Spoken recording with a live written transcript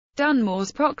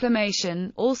Dunmore's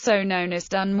Proclamation, also known as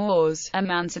Dunmore's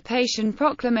Emancipation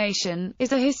Proclamation,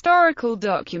 is a historical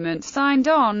document signed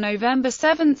on November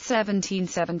 7,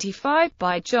 1775,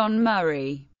 by John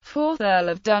Murray, 4th Earl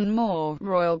of Dunmore,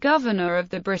 Royal Governor of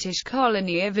the British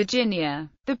colony of Virginia.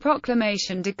 The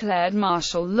proclamation declared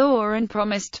martial law and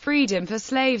promised freedom for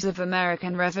slaves of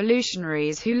American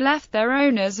revolutionaries who left their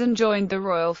owners and joined the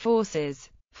royal forces.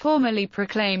 Formally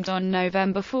proclaimed on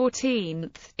November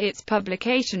 14, its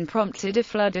publication prompted a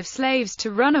flood of slaves to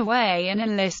run away and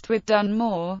enlist with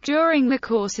Dunmore. During the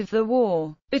course of the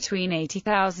war, between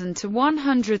 80,000 to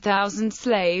 100,000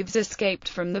 slaves escaped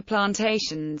from the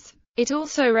plantations. It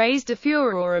also raised a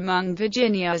furor among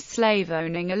Virginia's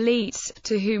slave-owning elites,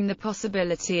 to whom the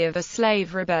possibility of a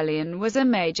slave rebellion was a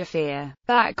major fear.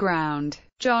 Background: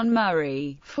 John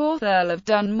Murray, 4th Earl of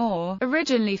Dunmore,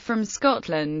 originally from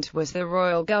Scotland, was the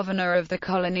royal governor of the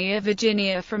colony of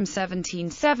Virginia from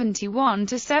 1771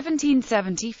 to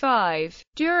 1775.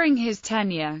 During his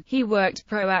tenure, he worked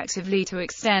proactively to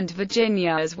extend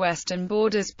Virginia's western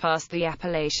borders past the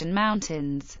Appalachian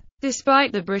Mountains.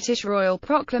 Despite the British Royal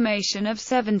Proclamation of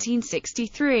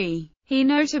 1763, he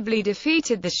notably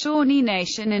defeated the Shawnee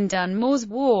Nation in Dunmore's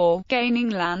War, gaining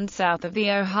land south of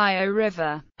the Ohio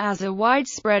River. As a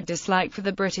widespread dislike for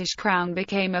the British Crown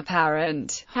became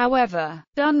apparent, however,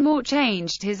 Dunmore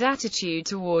changed his attitude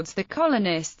towards the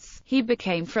colonists. He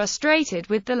became frustrated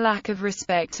with the lack of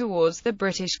respect towards the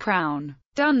British Crown.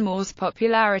 Dunmore's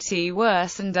popularity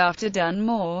worsened after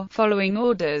Dunmore, following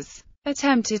orders,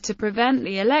 attempted to prevent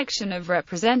the election of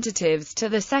representatives to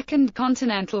the Second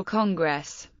Continental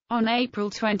Congress. On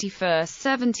April 21,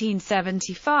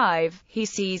 1775, he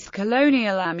seized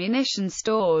colonial ammunition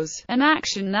stores, an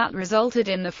action that resulted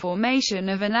in the formation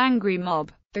of an angry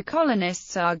mob. The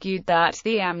colonists argued that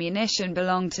the ammunition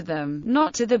belonged to them,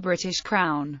 not to the British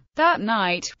Crown. That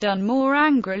night, Dunmore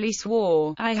angrily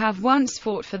swore, "I have once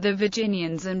fought for the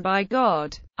Virginians, and by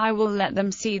God, I will let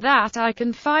them see that I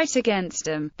can fight against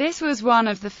them." This was one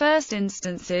of the first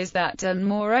instances that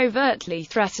Dunmore overtly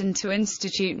threatened to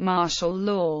institute martial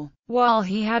law. While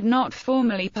he had not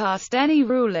formally passed any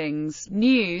rulings,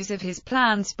 news of his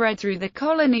plan spread through the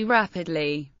colony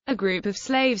rapidly. A group of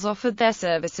slaves offered their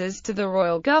services to the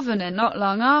royal governor not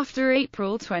long after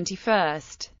April 21.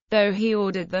 Though he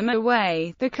ordered them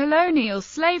away, the colonial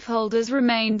slaveholders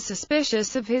remained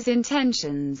suspicious of his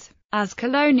intentions. As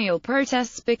colonial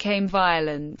protests became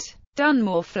violent,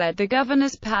 Dunmore fled the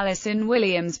governor's palace in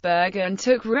Williamsburg and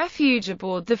took refuge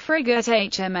aboard the frigate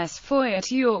HMS Foy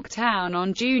at Yorktown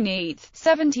on June 8,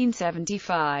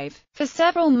 1775. For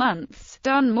several months,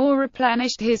 Dunmore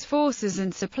replenished his forces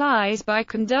and supplies by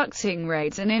conducting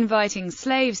raids and inviting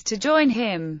slaves to join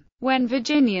him. When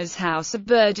Virginia's House of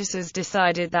Burgesses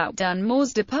decided that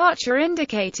Dunmore's departure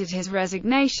indicated his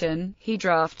resignation, he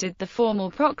drafted the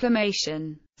formal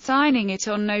proclamation, signing it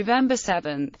on November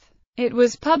 7. It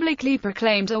was publicly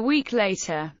proclaimed a week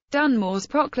later. Dunmore's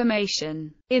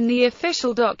proclamation. In the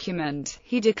official document,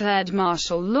 he declared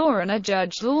martial law and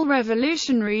adjudged all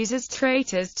revolutionaries as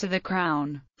traitors to the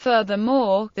Crown.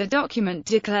 Furthermore, the document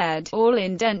declared all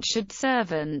indentured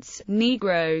servants,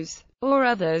 Negroes, or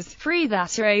others free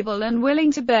that are able and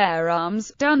willing to bear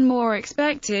arms. Dunmore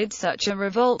expected such a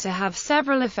revolt to have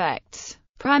several effects.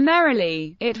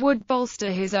 Primarily, it would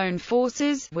bolster his own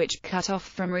forces, which, cut off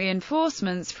from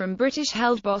reinforcements from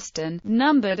British-held Boston,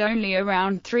 numbered only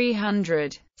around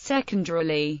 300.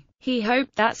 Secondarily, he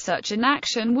hoped that such an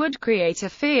action would create a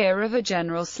fear of a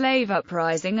general slave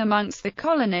uprising amongst the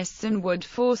colonists and would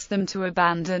force them to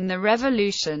abandon the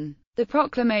revolution. The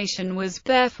proclamation was,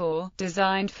 therefore,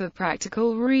 designed for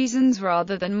practical reasons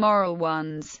rather than moral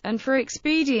ones, and for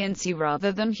expediency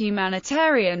rather than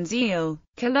humanitarian zeal.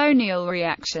 Colonial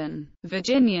reaction.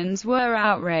 Virginians were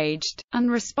outraged,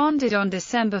 and responded on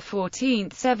December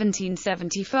 14,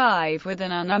 1775, with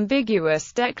an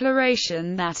unambiguous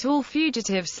declaration that all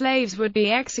fugitive slaves would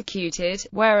be executed,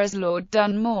 whereas Lord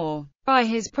Dunmore, by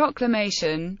his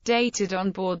proclamation, dated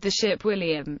on board the ship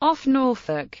William, off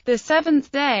Norfolk, the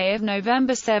 7th day of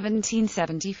November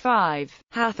 1775,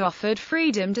 hath offered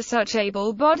freedom to such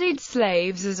able-bodied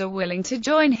slaves as are willing to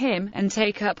join him, and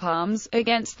take up arms,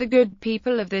 against the good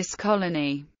people of this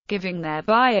colony, giving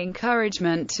thereby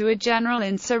encouragement to a general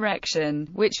insurrection,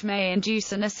 which may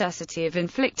induce a necessity of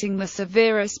inflicting the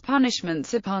severest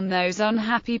punishments upon those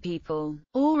unhappy people,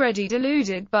 already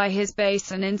deluded by his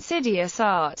base and insidious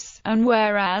arts. And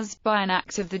whereas, by an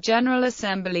act of the General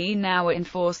Assembly now in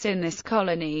force in this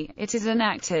colony, it is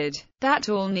enacted, that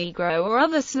all Negro or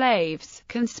other slaves,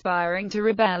 conspiring to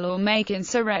rebel or make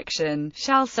insurrection,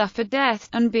 shall suffer death,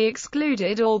 and be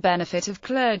excluded all benefit of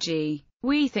clergy,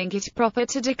 we think it proper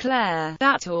to declare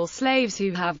that all slaves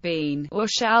who have been, or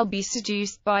shall be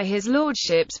seduced by his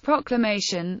lordship's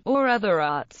proclamation, or other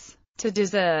arts, to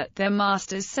desert their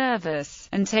master's service,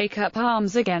 and take up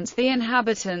arms against the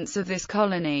inhabitants of this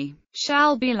colony,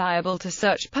 shall be liable to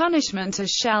such punishment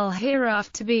as shall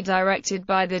hereafter be directed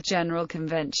by the General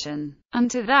Convention.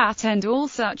 And to that end all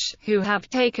such, who have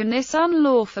taken this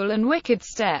unlawful and wicked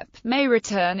step, may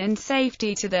return in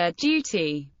safety to their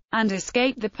duty, and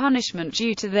escape the punishment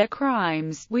due to their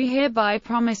crimes. We hereby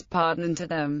promise pardon to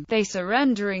them, they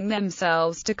surrendering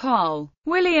themselves to Col.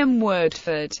 William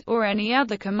Woodford, or any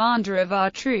other commander of our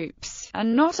troops,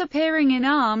 and not appearing in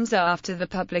arms after the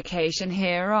publication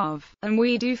hereof. And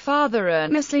we do farther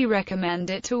earnestly recommend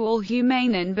it to all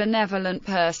humane and benevolent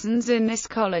persons in this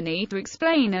colony to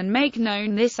explain and make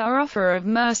known this our offer of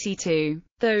mercy to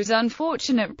those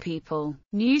unfortunate people.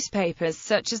 Newspapers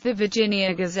such as the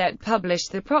Virginia Gazette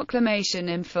published the proclamation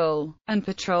in full, and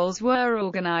patrols were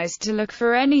organized to look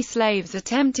for any slaves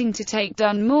attempting to take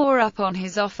Dunmore up on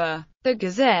his offer. The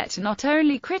Gazette not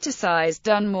only criticized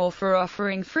Dunmore for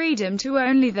offering freedom to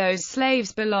only those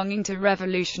slaves belonging to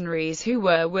revolutionaries who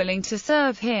were willing to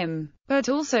serve him, but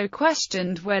also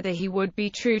questioned whether he would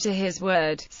be true to his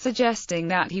word, suggesting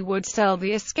that he would sell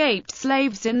the escaped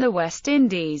slaves in the West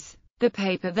Indies. The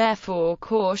paper therefore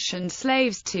cautioned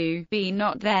slaves to be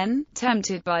not then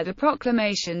tempted by the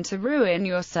proclamation to ruin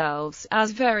yourselves,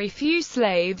 as very few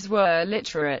slaves were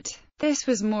literate. This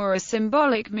was more a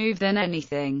symbolic move than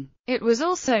anything. It was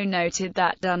also noted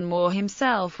that Dunmore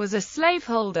himself was a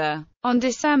slaveholder. On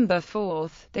December 4,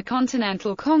 the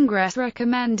Continental Congress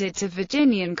recommended to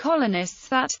Virginian colonists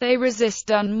that they resist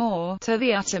Dunmore to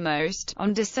the uttermost.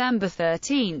 On December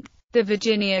 13, the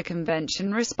Virginia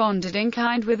Convention responded in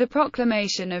kind with a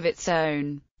proclamation of its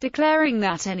own, declaring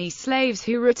that any slaves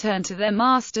who returned to their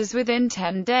masters within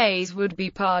 10 days would be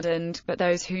pardoned, but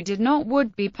those who did not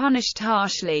would be punished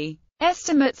harshly.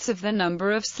 Estimates of the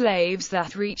number of slaves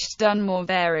that reached Dunmore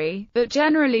vary, but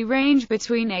generally range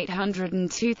between 800 and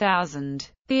 2,000.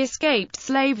 The escaped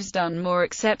slaves Dunmore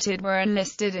accepted were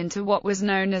enlisted into what was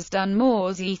known as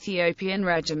Dunmore's Ethiopian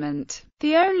Regiment.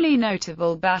 The only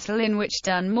notable battle in which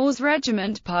Dunmore's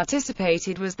regiment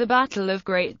participated was the Battle of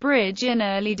Great Bridge in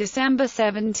early December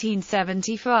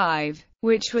 1775,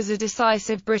 which was a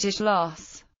decisive British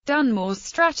loss. Dunmore's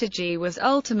strategy was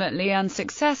ultimately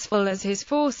unsuccessful as his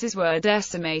forces were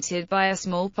decimated by a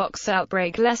smallpox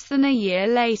outbreak less than a year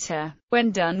later.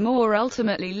 When Dunmore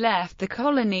ultimately left the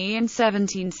colony in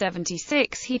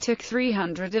 1776, he took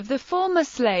 300 of the former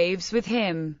slaves with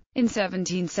him. In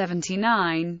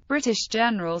 1779, British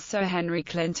General Sir Henry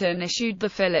Clinton issued the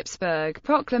Philipsburg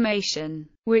Proclamation,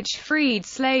 which freed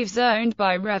slaves owned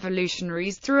by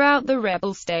revolutionaries throughout the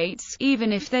rebel states,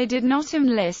 even if they did not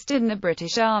enlist in the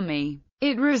British Army.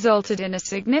 It resulted in a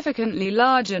significantly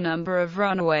larger number of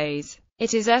runaways.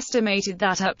 It is estimated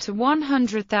that up to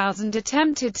 100,000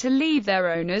 attempted to leave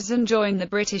their owners and join the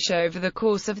British over the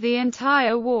course of the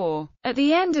entire war. At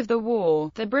the end of the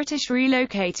war, the British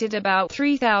relocated about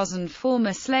 3,000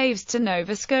 former slaves to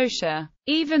Nova Scotia,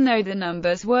 even though the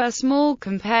numbers were small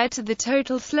compared to the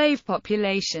total slave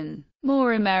population.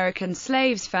 More American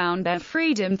slaves found their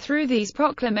freedom through these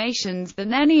proclamations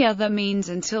than any other means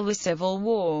until the Civil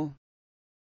War.